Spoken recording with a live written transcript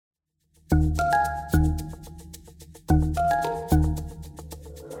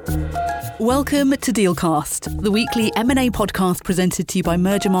Welcome to Dealcast, the weekly M&A podcast presented to you by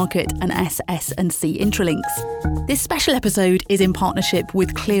Merger Market and SS&C Intralinks. This special episode is in partnership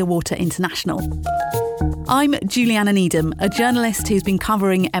with Clearwater International. I'm Juliana Needham, a journalist who's been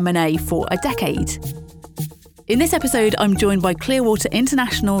covering M&A for a decade. In this episode, I'm joined by Clearwater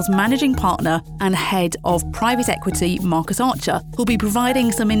International's managing partner and head of private equity, Marcus Archer, who'll be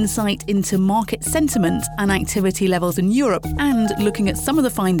providing some insight into market sentiment and activity levels in Europe and looking at some of the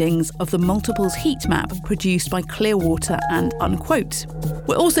findings of the multiples heat map produced by Clearwater and Unquote.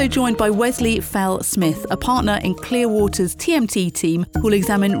 We're also joined by Wesley Fell-Smith, a partner in Clearwater's TMT team, who'll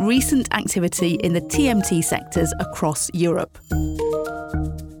examine recent activity in the TMT sectors across Europe.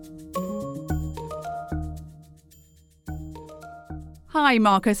 Hi,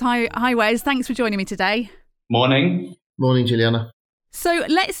 Marcus. Hi, Wes. Thanks for joining me today. Morning. Morning, Juliana. So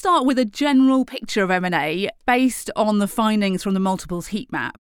let's start with a general picture of M&A based on the findings from the multiples heat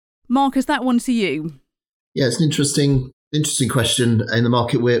map. Marcus, that one to you. Yeah, it's an interesting question in the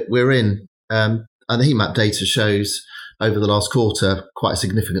market we're in. And the heat map data shows over the last quarter quite a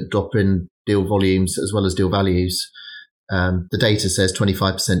significant drop in deal volumes as well as deal values. The data says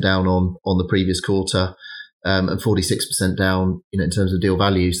 25% down on the previous quarter. And 46% down, in terms of deal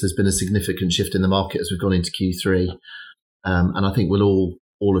values. There's been a significant shift in the market as we've gone into Q3, and I think we'll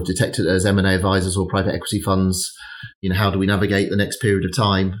all have detected as M&A advisors or private equity funds. How do we navigate the next period of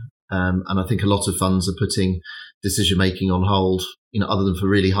time? And I think a lot of funds are putting decision making on hold, other than for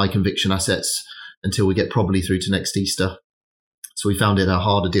really high conviction assets until we get probably through to next Easter. So we found it a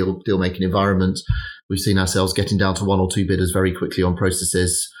harder deal making environment. We've seen ourselves getting down to one or two bidders very quickly on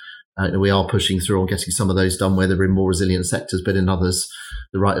processes. We are pushing through on getting some of those done where they're in more resilient sectors, but in others,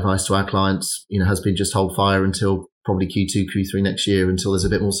 the right advice to our clients, has been just hold fire until probably Q2, Q3 next year, until there's a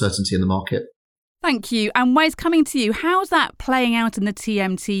bit more certainty in the market. Thank you. And Wes, coming to you, how's that playing out in the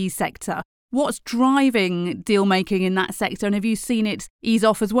TMT sector? What's driving deal making in that sector, and have you seen it ease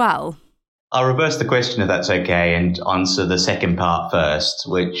off as well? I'll reverse the question if that's okay and answer the second part first,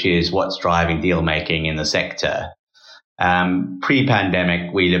 which is what's driving deal making in the sector.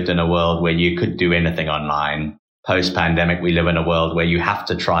 Pre-pandemic, we lived in a world where you could do anything online. Post-pandemic, we live in a world where you have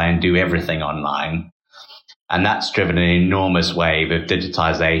to try and do everything online. And that's driven an enormous wave of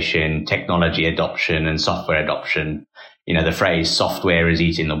digitization, technology adoption, and software adoption. The phrase software is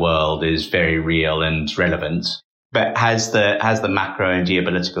eating the world is very real and relevant. But has the macro and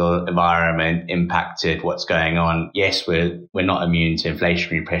geopolitical environment impacted what's going on? Yes, we're not immune to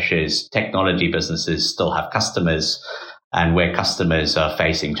inflationary pressures. Technology businesses still have customers, and where customers are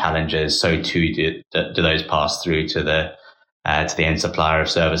facing challenges, so too do those pass through to the end supplier of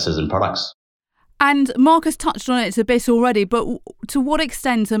services and products. And Marcus touched on it a bit already, but to what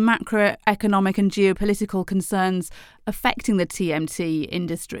extent are macroeconomic and geopolitical concerns affecting the TMT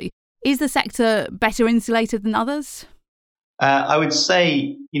industry? Is the sector better insulated than others? I would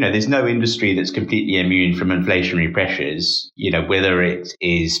say, there's no industry that's completely immune from inflationary pressures, whether it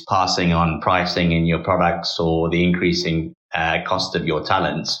is passing on pricing in your products or the increasing cost of your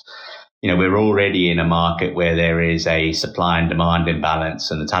talent. We're already in a market where there is a supply and demand imbalance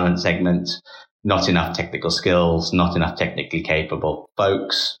in the talent segment, not enough technical skills, not enough technically capable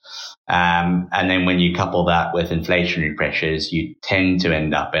folks. And then when you couple that with inflationary pressures, you tend to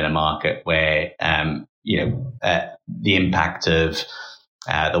end up in a market where, the impact of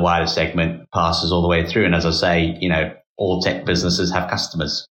the wider segment passes all the way through. And as I say, all tech businesses have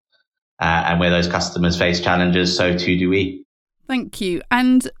customers. And where those customers face challenges, so too do we. Thank you.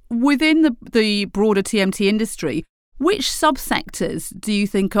 And within the broader TMT industry, which subsectors do you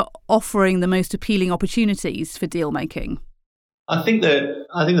think are offering the most appealing opportunities for deal making? I think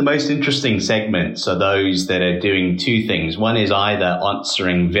the most interesting segments are those that are doing two things. One is either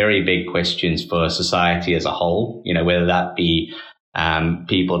answering very big questions for society as a whole, whether that be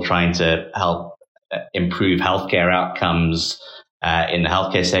people trying to help improve healthcare outcomes in the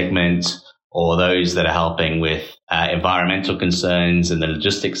healthcare segment, or those that are helping with environmental concerns in the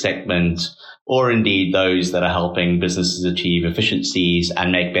logistics segment, or indeed those that are helping businesses achieve efficiencies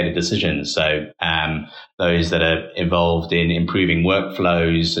and make better decisions. So those that are involved in improving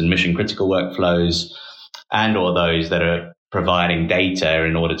workflows and mission critical workflows, and or those that are providing data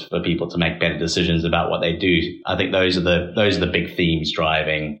in order for people to make better decisions about what they do. I think those are the big themes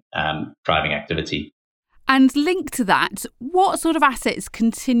driving activity. And linked to that, what sort of assets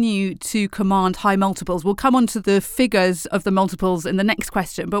continue to command high multiples? We'll come on to the figures of the multiples in the next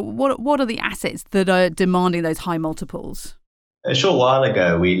question, but what are the assets that are demanding those high multiples? A short while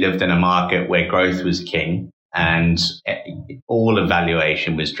ago, we lived in a market where growth was king, and all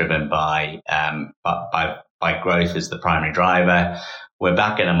evaluation was driven by growth as the primary driver. we're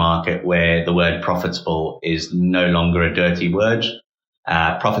back in a market where the word profitable is no longer a dirty word.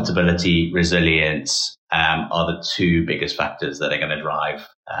 Profitability, resilience are the two biggest factors that are going to drive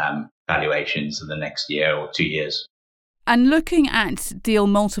valuations in the next year or 2 years. And looking at deal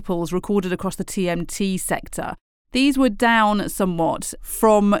multiples recorded across the TMT sector, these were down somewhat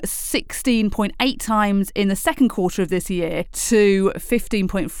from 16.8 times in the second quarter of this year to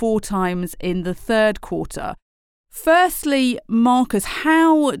 15.4 times in the third quarter. Firstly, Marcus,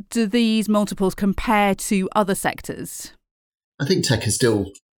 how do these multiples compare to other sectors? I think tech is still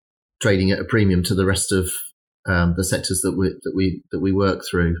trading at a premium to the rest of the sectors that we work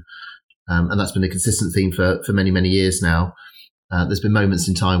through, and that's been a consistent theme for many years now. There's been moments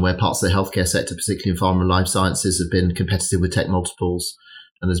in time where parts of the healthcare sector, particularly in pharma and life sciences, have been competitive with tech multiples,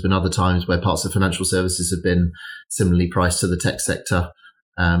 and there's been other times where parts of financial services have been similarly priced to the tech sector,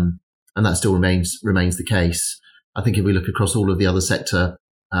 and that still remains the case. I think if we look across all of the other sector,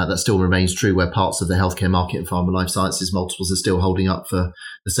 that still remains true, where parts of the healthcare market and pharma life sciences multiples are still holding up for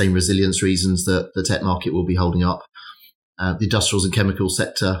the same resilience reasons that the tech market will be holding up. The industrials and chemicals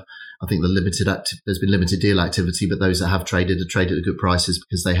sector, I think there's been limited deal activity, but those that have traded at good prices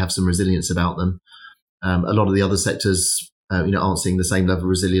because they have some resilience about them. A lot of the other sectors, aren't seeing the same level of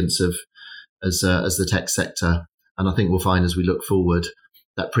resilience as the tech sector, and I think we'll find as we look forward,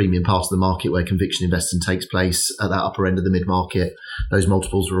 that premium part of the market where conviction investing takes place at that upper end of the mid-market, those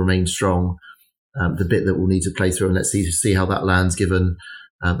multiples will remain strong. The bit that we'll need to play through, and let's see how that lands given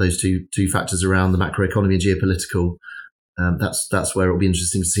those two factors around the macroeconomy and geopolitical. That's where it'll be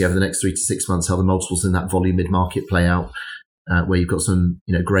interesting to see over the next 3 to 6 months how the multiples in that volume mid-market play out, where you've got some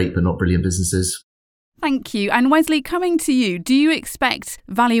great but not brilliant businesses. Thank you. And Wesley, coming to you, do you expect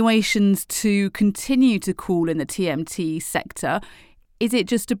valuations to continue to cool in the TMT sector? Is it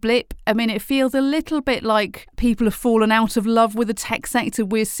just a blip? I mean, it feels a little bit like people have fallen out of love with the tech sector.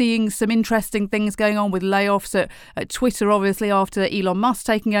 We're seeing some interesting things going on with layoffs at Twitter, obviously, after Elon Musk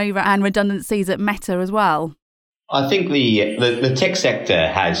taking over, and redundancies at Meta as well. I think the tech sector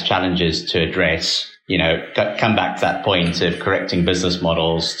has challenges to address. Come back to that point of correcting business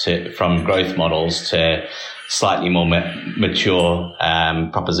models from growth models to slightly more mature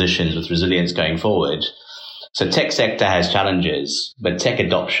propositions with resilience going forward. So tech sector has challenges, but tech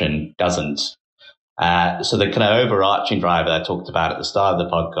adoption doesn't. So the kind of overarching driver that I talked about at the start of the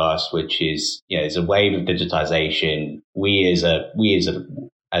podcast, which is, there's a wave of digitization. We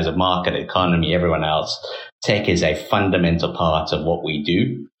as a market economy, everyone else, tech is a fundamental part of what we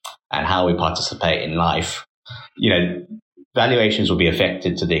do and how we participate in life. Valuations will be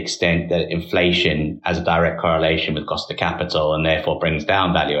affected to the extent that inflation has a direct correlation with cost of capital and therefore brings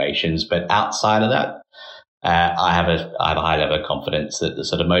down valuations. But outside of that, I have a high level of confidence that the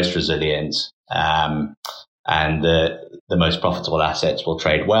sort of most resilient and the most profitable assets will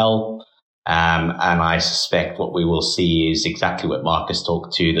trade well. And I suspect what we will see is exactly what Marcus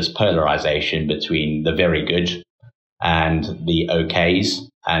talked to, this polarization between the very good and the okays.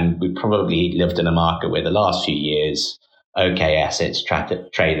 And we probably lived in a market where the last few years, okay assets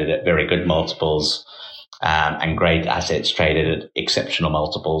traded at very good multiples, and great assets traded at exceptional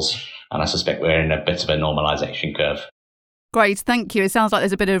multiples. And I suspect we're in a bit of a normalization curve. Great, thank you. It sounds like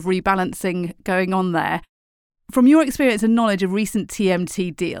there's a bit of rebalancing going on there. From your experience and knowledge of recent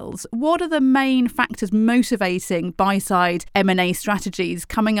TMT deals, what are the main factors motivating buy-side M&A strategies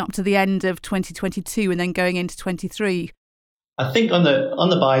coming up to the end of 2022 and then going into 23? I think on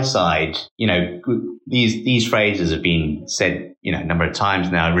the buy side, these phrases have been said, a number of times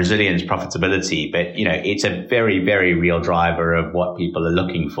now, resilience, profitability, but, it's a very, very real driver of what people are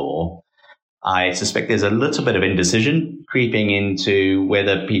looking for. I suspect there's a little bit of indecision creeping into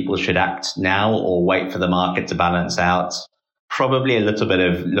whether people should act now or wait for the market to balance out. Probably a little bit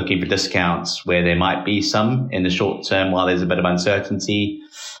of looking for discounts where there might be some in the short term while there's a bit of uncertainty.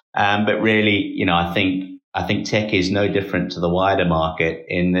 But really, I think tech is no different to the wider market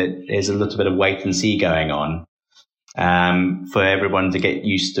in that there's a little bit of wait and see going on for everyone to get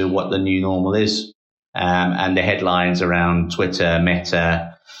used to what the new normal is. And the headlines around Twitter,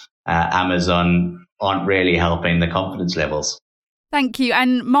 Meta, Amazon aren't really helping the confidence levels. Thank you.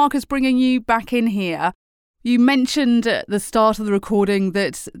 And Marcus, bringing you back in here, you mentioned at the start of the recording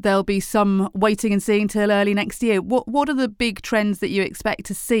that there'll be some waiting and seeing till early next year. What are the big trends that you expect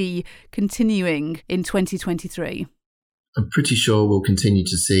to see continuing in 2023? I'm pretty sure we'll continue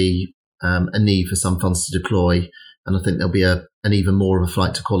to see a need for some funds to deploy. And I think there'll be an even more of a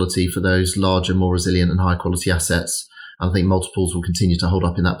flight to quality for those larger, more resilient and high quality assets. And I think multiples will continue to hold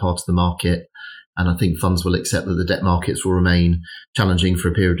up in that part of the market. And I think funds will accept that the debt markets will remain challenging for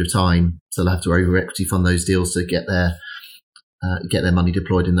a period of time. So they'll have to over-equity fund those deals to get there. get their money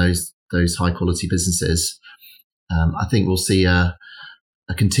deployed in those high quality businesses. I think we'll see a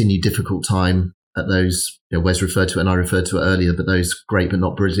continued difficult time at those, Wes referred to it and I referred to it earlier, but those great but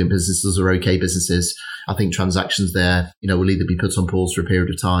not brilliant businesses or okay businesses. I think transactions there, will either be put on pause for a period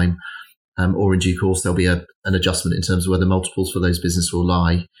of time, or in due course there'll be an adjustment in terms of where the multiples for those businesses will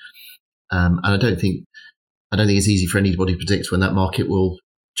lie. And I don't think it's easy for anybody to predict when that market will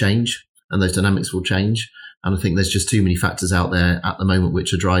change and those dynamics will change. And I think there's just too many factors out there at the moment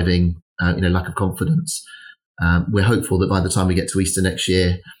which are driving, lack of confidence. We're hopeful that by the time we get to Easter next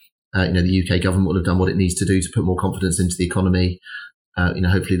year, the UK government will have done what it needs to do to put more confidence into the economy.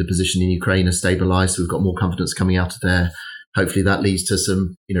 Hopefully the position in Ukraine has stabilised, so we've got more confidence coming out of there. Hopefully that leads to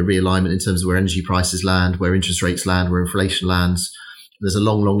some, realignment in terms of where energy prices land, where interest rates land, where inflation lands. There's a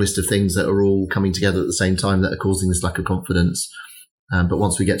long, long list of things that are all coming together at the same time that are causing this lack of confidence. But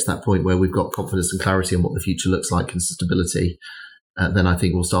once we get to that point where we've got confidence and clarity on what the future looks like and stability, then I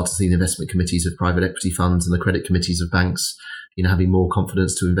think we'll start to see the investment committees of private equity funds and the credit committees of banks, having more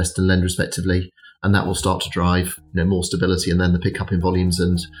confidence to invest and lend respectively. And that will start to drive, more stability and then the pickup in volumes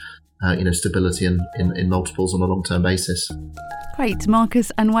and, stability in multiples on a long-term basis. Great.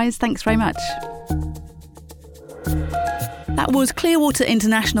 Marcus and Wes, thanks very much. That was Clearwater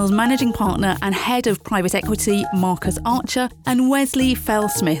International's managing partner and head of private equity, Marcus Archer, and Wesley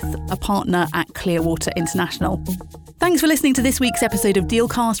Fell-Smith, a partner at Clearwater International. Thanks for listening to this week's episode of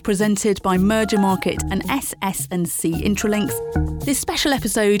Dealcast, presented by Merger Market and SS&C Intralinks. This special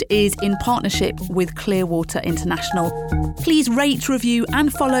episode is in partnership with Clearwater International. Please rate, review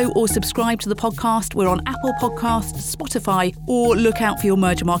and follow or subscribe to the podcast. We're on Apple Podcasts, Spotify, or look out for your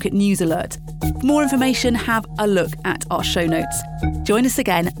Merger Market news alert. For more information, have a look at our show notes. Join us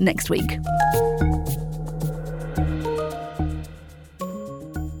again next week.